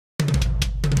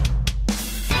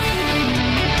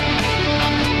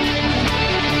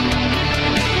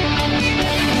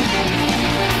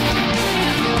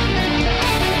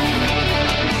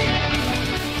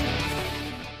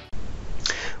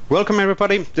Welcome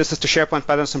everybody, this is the SharePoint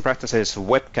Patterns and Practices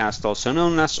webcast, also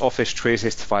known as Office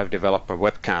 365 Developer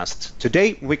Webcast.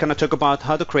 Today we're going to talk about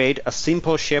how to create a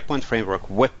simple SharePoint Framework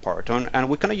web part, and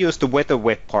we're going to use the weather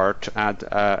web part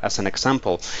as an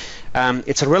example.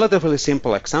 It's a relatively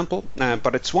simple example,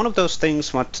 but it's one of those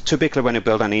things what typically when you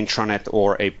build an intranet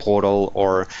or a portal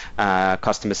or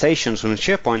customizations in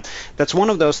SharePoint, that's one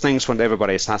of those things what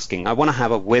everybody is asking. I want to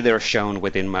have a weather shown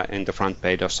within in the front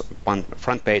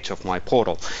page of my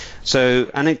portal. So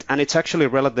and it's actually a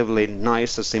relatively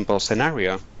nice and simple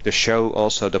scenario to show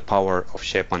also the power of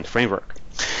SharePoint Framework.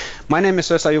 My name is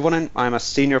Vesa Juvonen. I'm a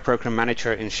Senior Program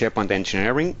Manager in SharePoint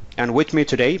Engineering, and with me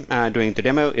today doing the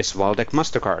demo is Waldek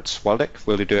Mastercards. Waldek,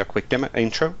 will you do a quick demo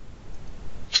intro?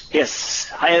 Yes.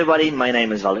 Hi everybody, my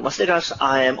name is Waldek Mastercards.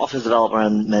 I am Office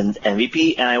Development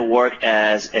MVP and I work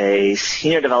as a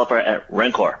Senior Developer at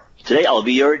Rancor. Today I'll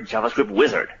be your JavaScript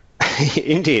wizard.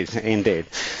 Indeed.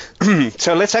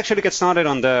 So let's actually get started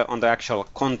on the actual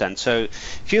content. So a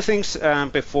few things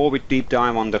before we deep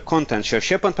dive on the content. So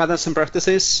SharePoint Patterns and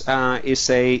Practices is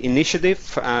a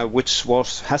initiative which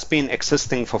has been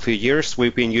existing for a few years.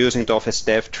 We've been using the Office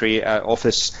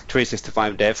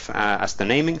 365 Dev as the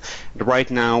naming.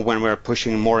 Right now, when we're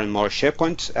pushing more and more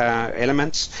SharePoint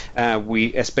elements,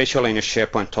 we, especially in the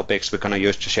SharePoint topics, we're going to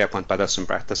use the SharePoint Patterns and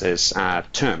Practices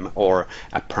term or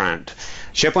a brand.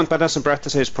 SharePoint Patterns and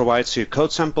Practices provides you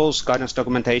code samples, guidance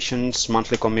documentations,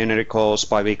 monthly community calls,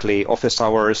 bi-weekly office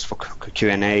hours for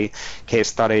Q&A, case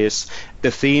studies. The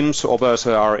themes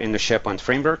also are in the SharePoint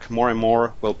Framework. More and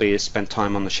more will be spent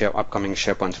time on the upcoming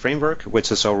SharePoint Framework,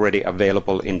 which is already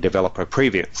available in developer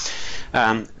preview.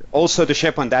 Also, the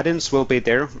SharePoint add-ins will be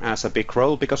there as a big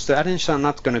role because the add-ins are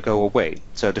not going to go away.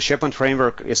 So the SharePoint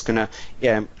Framework is going to,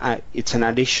 it's an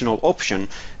additional option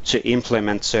to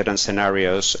implement certain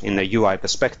scenarios in a UI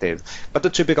perspective. But the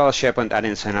typical SharePoint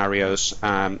add-in scenarios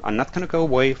are not going to go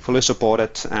away, fully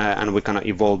supported, and we're going to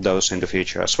evolve those in the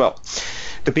future as well.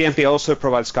 The PnP also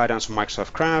provides guidance on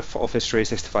Microsoft Graph, Office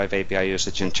 365 API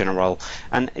usage in general,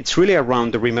 and it's really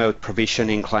around the remote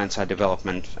provisioning, client-side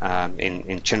development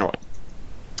in general.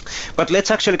 But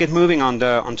let's actually get moving on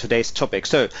today's topic.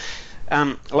 So,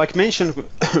 like mentioned,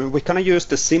 we're going to use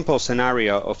the simple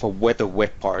scenario of a weather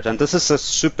web part, and this is a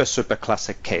super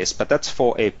classic case, but that's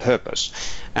for a purpose.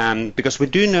 Because we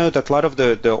do know that a lot of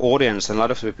the audience and a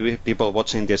lot of the people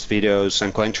watching these videos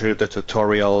and going through the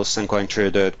tutorials and going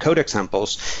through the code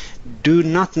examples do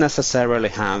not necessarily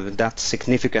have that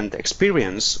significant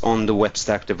experience on the web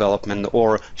stack development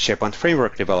or SharePoint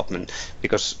Framework development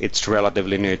because it's a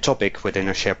relatively new topic within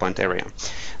a SharePoint area.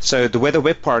 So the weather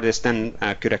web part is then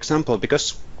a good example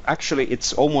because actually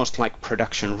it's almost like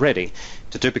production ready.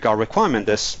 The typical requirement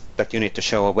is that you need to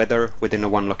show a weather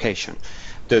within one location.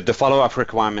 The follow-up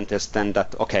requirement is then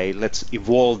that, okay, let's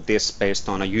evolve this based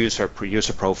on a user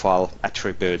profile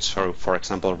attributes. So, for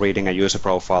example, reading a user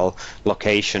profile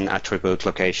location, attribute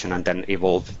location, and then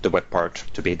evolve the web part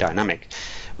to be dynamic.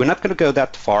 We're not going to go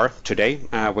that far today.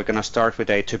 We're going to start with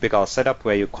a typical setup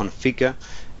where you configure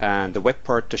the web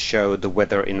part to show the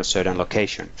weather in a certain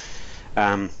location,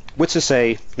 which is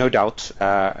no doubt,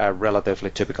 a relatively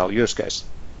typical use case.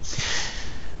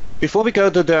 Before we go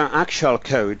to the actual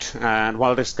code, and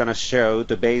while it's going to show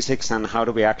the basics and how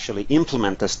do we actually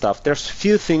implement this stuff, there's a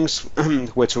few things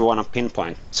which we want to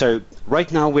pinpoint. So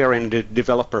right now we are in the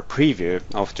developer preview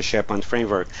of the SharePoint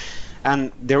Framework,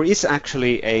 and there is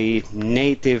actually a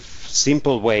native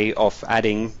simple way of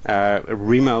adding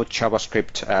remote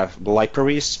JavaScript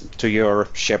libraries to your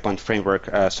SharePoint Framework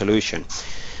solution.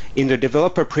 In the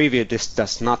developer preview, this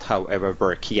does not, however,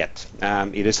 work yet.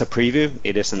 It is a preview,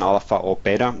 it is an alpha or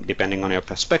beta, depending on your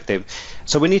perspective.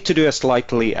 So we need to do a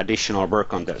slightly additional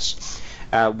work on this.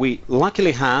 We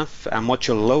luckily have a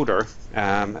module loader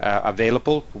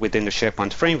available within the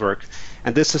SharePoint Framework,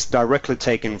 and this is directly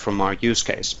taken from our use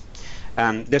case.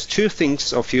 There's few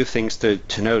things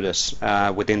to notice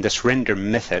within this render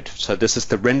method. So this is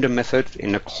the render method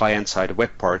in the client-side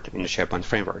web part in the SharePoint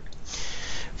Framework.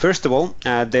 First of all,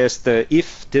 there's the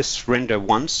if this render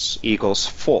once equals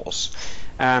false.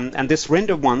 And this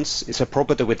render once is a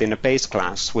property within a base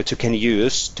class, which you can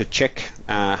use to check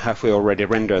have we already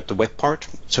rendered the web part,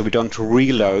 so we don't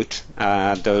reload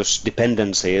those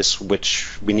dependencies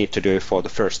which we need to do for the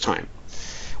first time.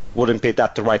 Wouldn't be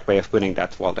that the right way of putting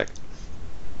that, Waldek?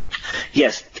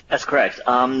 Yes, that's correct.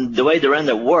 The way the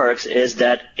render works is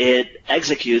that it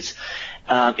executes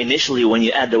initially when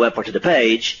you add the web part to the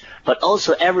page, but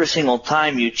also every single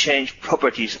time you change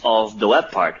properties of the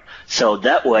web part. So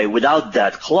that way, without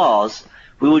that clause,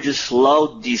 we would just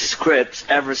load these scripts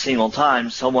every single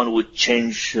time someone would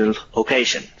change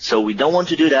location. So we don't want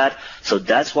to do that. So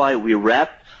that's why we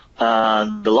wrap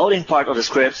the loading part of the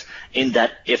scripts in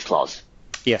that if clause.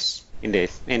 Yes, indeed.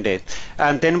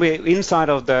 And then inside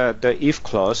of the if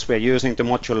clause, we're using the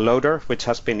module loader, which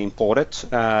has been imported,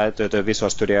 the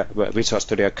Visual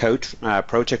Studio Code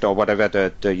project, or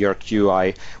whatever your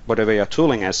UI, whatever your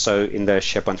tooling is, so in the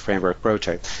SharePoint Framework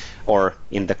project, or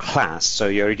in the class. So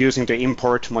you're using the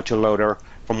import module loader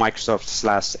from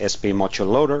Microsoft/SP module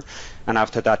loader, and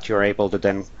after that you're able to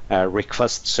then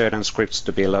request certain scripts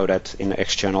to be loaded in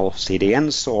external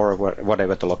CDNs or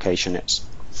whatever the location is.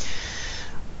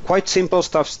 Quite simple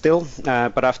stuff still,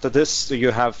 but after this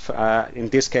you have, in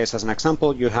this case as an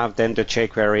example, you have then the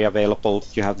jQuery available.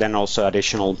 You have then also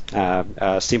additional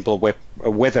simple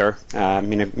weather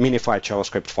minified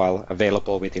JavaScript file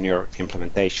available within your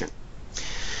implementation.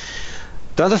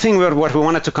 The other thing what we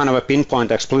wanted to kind of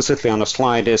pinpoint explicitly on the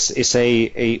slide is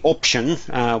a option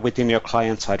within your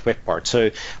client-side web part.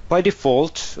 So by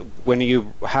default, when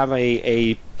you have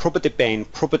a property pane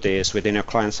properties within your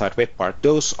client-side web part,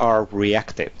 those are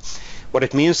reactive. What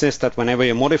it means is that whenever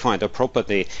you modify the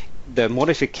property, the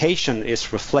modification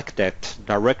is reflected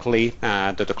directly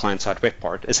to the client-side web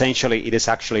part. Essentially, it is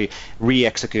actually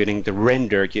re-executing the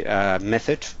render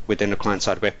method within the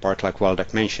client-side web part, like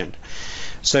Waldek mentioned.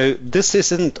 So this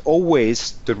isn't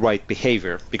always the right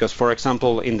behavior, because, for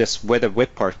example, in this weather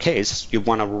web part case, you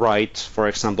want to write, for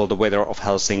example, the weather of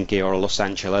Helsinki or Los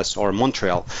Angeles or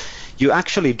Montreal. You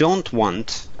actually don't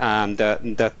want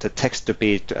the text to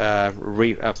be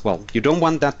you don't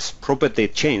want that property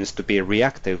change to be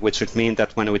reactive, which would mean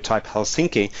that when we type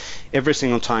Helsinki, every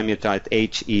single time you type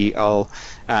HEL,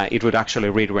 it would actually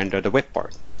re-render the web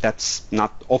part. That's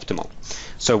not optimal.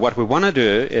 So what we want to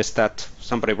do is that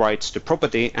somebody writes the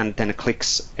property and then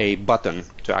clicks a button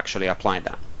to actually apply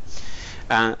that.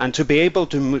 And to be able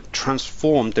to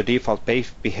transform the default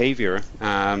behavior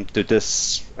to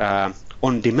this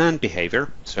on-demand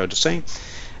behavior, so to say,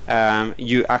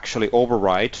 you actually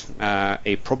override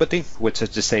a property which is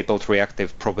disabled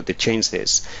reactive property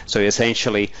changes. So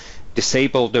essentially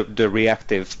disable the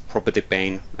reactive property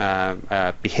pane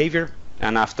behavior,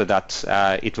 and after that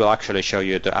it will actually show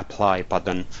you the apply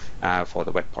button for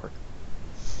the web part.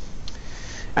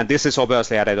 And this is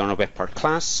obviously added on a web part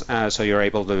class, so you're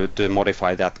able to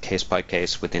modify that case by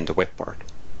case within the web part.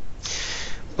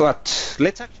 But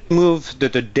let's actually move to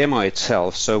the demo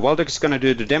itself. So Waldek is going to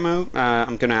do the demo.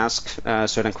 I'm going to ask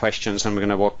certain questions, and we're going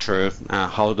to walk through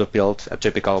how to build a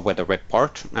typical weather web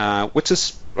part, which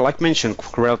is, like mentioned,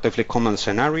 a relatively common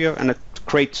scenario and a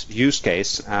great use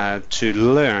case to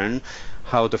learn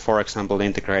how to, for example,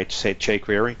 integrate, say,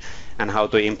 jQuery, and how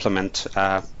to implement,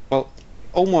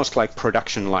 almost like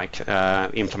production-like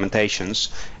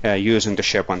implementations using the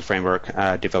SharePoint Framework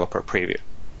developer preview.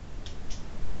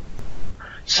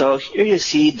 So here you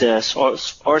see the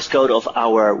source code of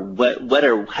our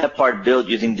weather web part built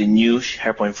using the new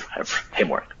SharePoint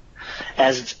Framework.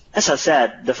 As I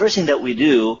said, the first thing that we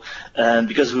do,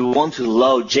 because we want to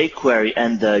load jQuery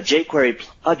and the jQuery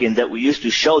plugin that we use to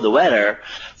show the weather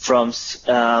from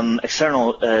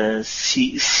external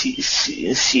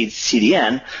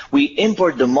CDN, we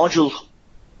import the module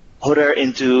loader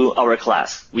into our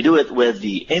class. We do it with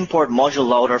the import module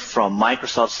loader from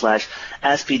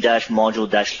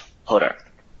Microsoft/sp-module-loader.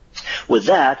 With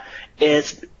that,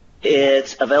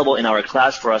 it's available in our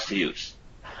class for us to use.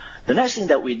 The next thing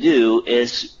that we do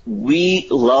is we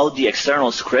load the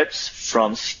external scripts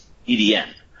from CDN.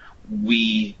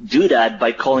 We do that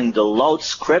by calling the load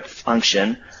script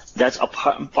function that's a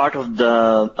part of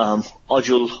the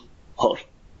module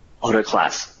loader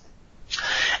class.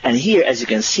 And here, as you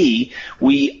can see,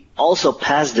 we also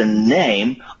pass the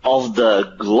name of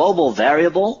the global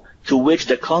variable to which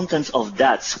the contents of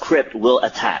that script will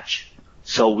attach.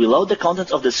 So we load the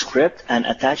contents of the script and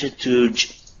attach it to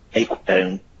a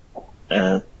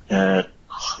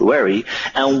query,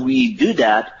 and we do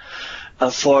that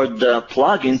for the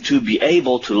plugin to be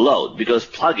able to load, because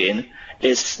plugin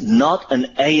is not an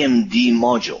AMD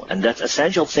module, and that's an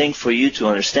essential thing for you to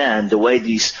understand the way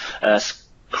these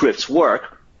scripts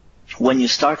work when you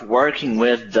start working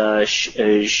with the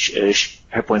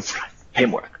SharePoint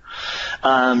Framework.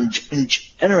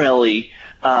 Generally,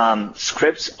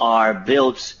 scripts are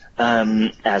built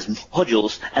as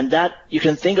modules, and that you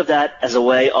can think of that as a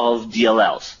way of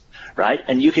DLLs, right?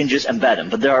 And you can just embed them.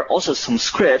 But there are also some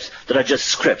scripts that are just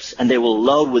scripts, and they will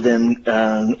load within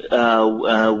the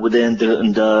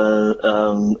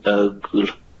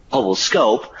global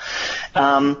scope,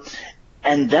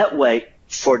 and that way,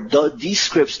 for these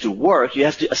scripts to work, you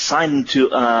have to assign them to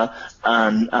a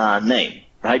name,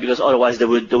 right? Because otherwise they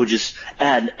would just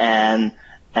add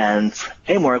and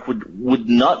framework would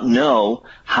not know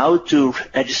how to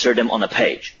register them on a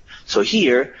page. So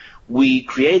here we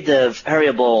create the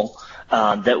variable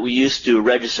that we use to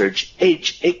register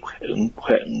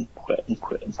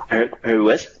query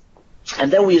with,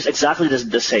 and then we use exactly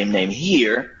the same name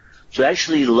here to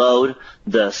actually load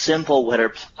the simple weather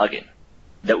plugin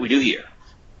that we do here.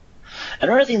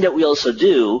 Another thing that we also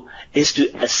do is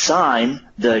to assign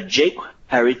the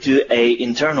jQuery to an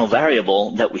internal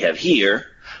variable that we have here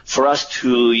for us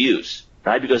to use,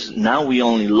 right? Because now we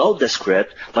only load the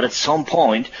script, but at some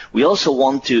point we also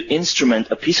want to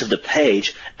instrument a piece of the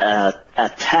page, a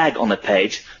tag on the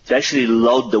page, to actually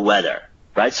load the weather,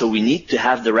 right? So we need to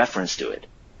have the reference to it.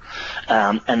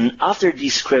 And after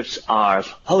these scripts are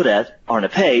loaded on a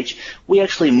page, we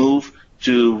actually move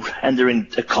to rendering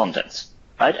the contents,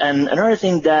 right? And another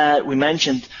thing that we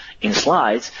mentioned in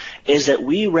slides is that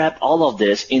we wrap all of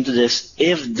this into this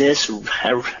if this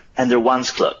render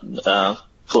once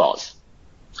clause.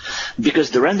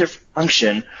 Because the render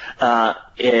function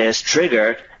is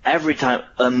triggered every time,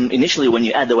 initially when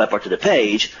you add the web part to the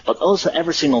page, but also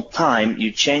every single time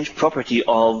you change property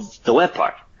of the web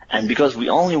part. And because we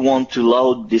only want to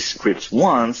load these scripts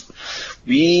once,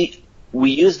 we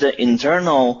use the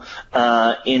internal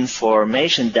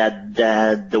information that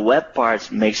the web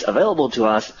part makes available to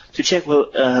us to check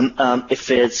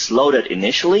if it's loaded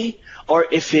initially or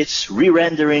if it's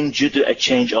re-rendering due to a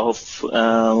change of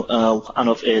one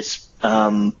of its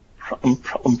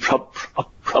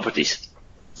properties.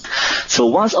 So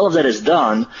once all of that is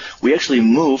done, we actually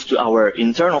move to our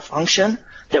internal function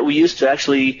that we use to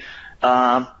actually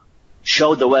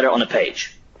show the weather on a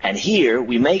page. And here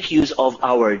we make use of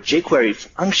our jQuery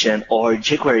function or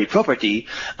jQuery property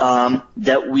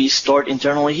that we stored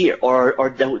internally here, or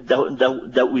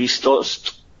that we stored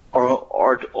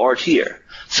here.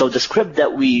 So the script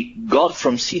that we got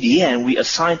from CDN we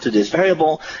assigned to this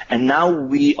variable, and now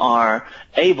we are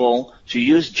able to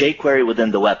use jQuery within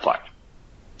the web part.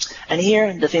 And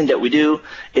here the thing that we do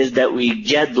is that we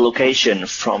get the location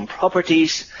from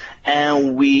properties,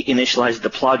 and we initialize the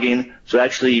plugin to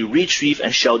actually retrieve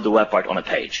and show the web part on a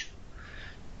page.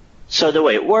 So the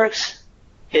way it works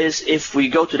is if we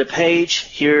go to the page,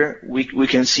 here we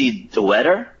can see the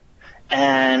weather,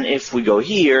 and if we go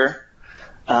here,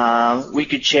 we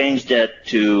could change that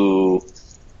to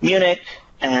Munich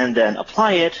and then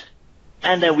apply it,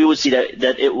 and then we would see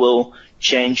that it will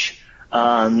change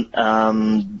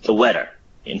the weather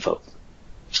info.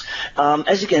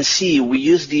 As you can see, we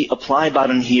use the apply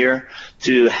button here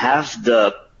to have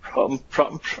the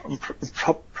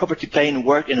property pane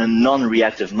work in a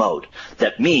non-reactive mode.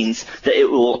 That means that it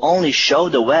will only show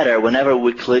the weather whenever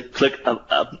we click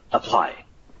apply.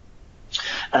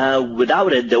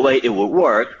 Without it, the way it would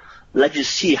work, let's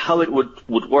just see how it would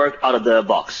work out of the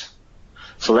box.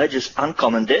 So let's just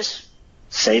uncomment this,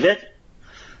 save it.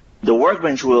 The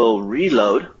workbench will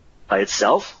reload by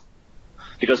itself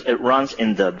because it runs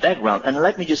in the background. And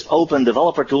let me just open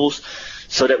Developer Tools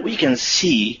so that we can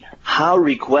see how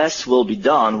requests will be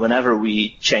done whenever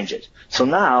we change it. So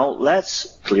now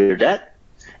let's clear that,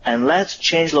 and let's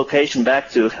change location back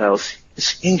to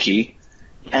Helsinki,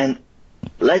 and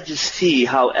let's just see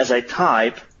how, as I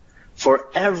type, for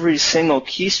every single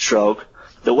keystroke,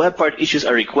 the web part issues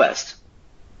a request.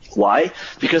 Why?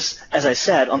 Because, as I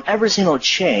said, on every single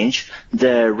change,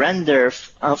 the render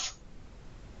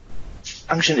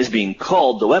function is being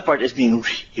called, the web part is being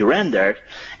re-rendered,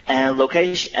 and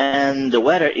location and the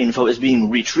weather info is being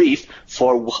retrieved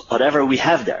for whatever we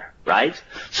have there, right?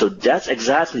 So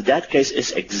that case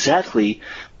is exactly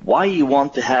why you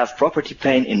want to have property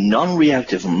pane in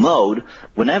non-reactive mode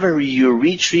whenever you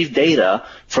retrieve data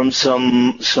from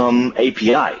some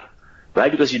API,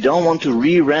 right? Because you don't want to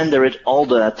re-render it all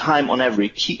the time on every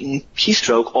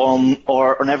keystroke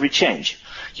or on every change.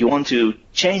 You want to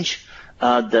change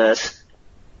the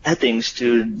settings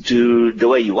to the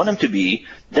way you want them to be,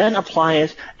 then apply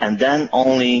it, and then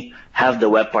only have the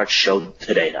web part show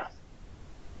the data.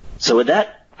 So with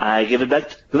that, I give it back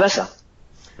to Vesa.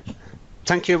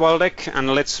 Thank you, Waldek,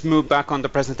 and let's move back on the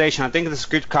presentation. I think there's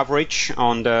good coverage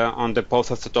on the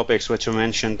both of the topics which you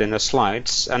mentioned in the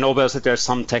slides, and obviously there's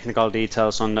some technical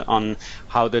details on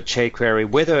how the jQuery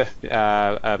weather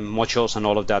modules and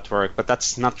all of that work, but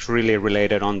that's not really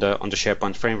related on the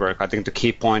SharePoint framework. I think the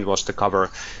key point was to cover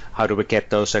how do we get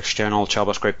those external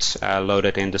JavaScripts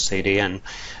loaded in the CDN,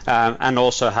 and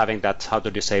also having that how to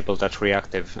disable that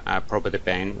reactive property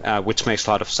pane, which makes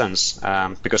a lot of sense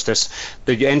because there's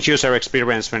the end user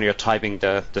experience when you're typing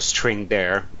the string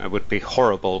there would be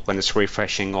horrible when it's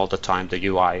refreshing all the time the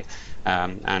UI,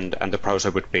 and the browser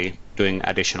would be doing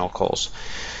additional calls.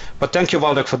 But thank you,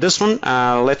 Waldek, for this one.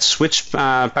 Let's switch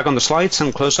back on the slides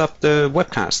and close up the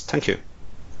webcast. Thank you.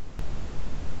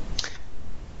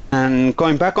 And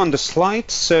going back on the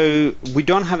slides, so we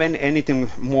don't have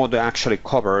anything more to actually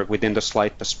cover within the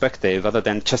slide perspective, other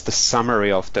than just a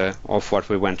summary of what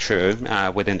we went through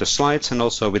within the slides and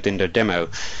also within the demo.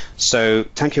 So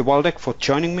thank you, Waldek, for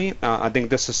joining me. I think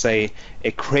this is a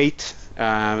great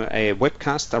a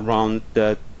webcast around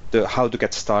how to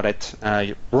get started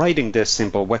writing these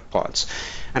simple web parts.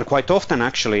 And quite often,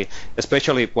 actually,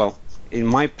 especially, well, in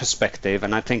my perspective,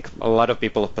 and I think a lot of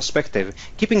people's perspective,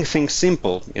 keeping things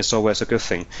simple is always a good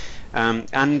thing.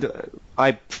 And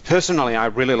I personally, I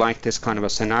really like this kind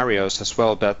of scenarios as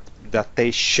well, that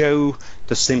they show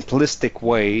the simplistic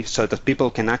way so that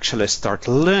people can actually start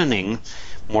learning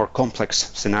more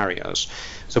complex scenarios.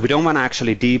 So we don't want to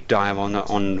actually deep dive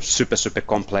on super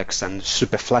complex and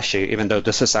super flashy, even though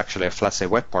this is actually a flashy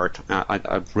web part.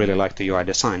 I really like the UI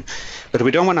design. But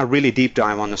we don't want to really deep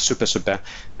dive on the super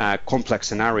complex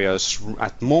scenarios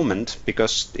at the moment,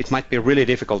 because it might be really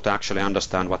difficult to actually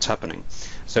understand what's happening.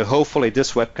 So hopefully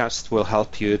this webcast will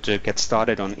help you to get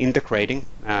started on integrating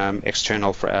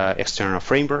external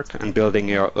framework and building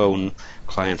your own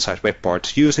client-side web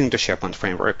parts using the SharePoint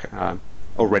framework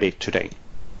already today.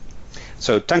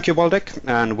 So thank you, Waldek,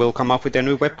 and we'll come up with a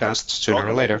new webcast sooner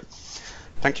or later.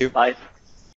 Thank you. Bye.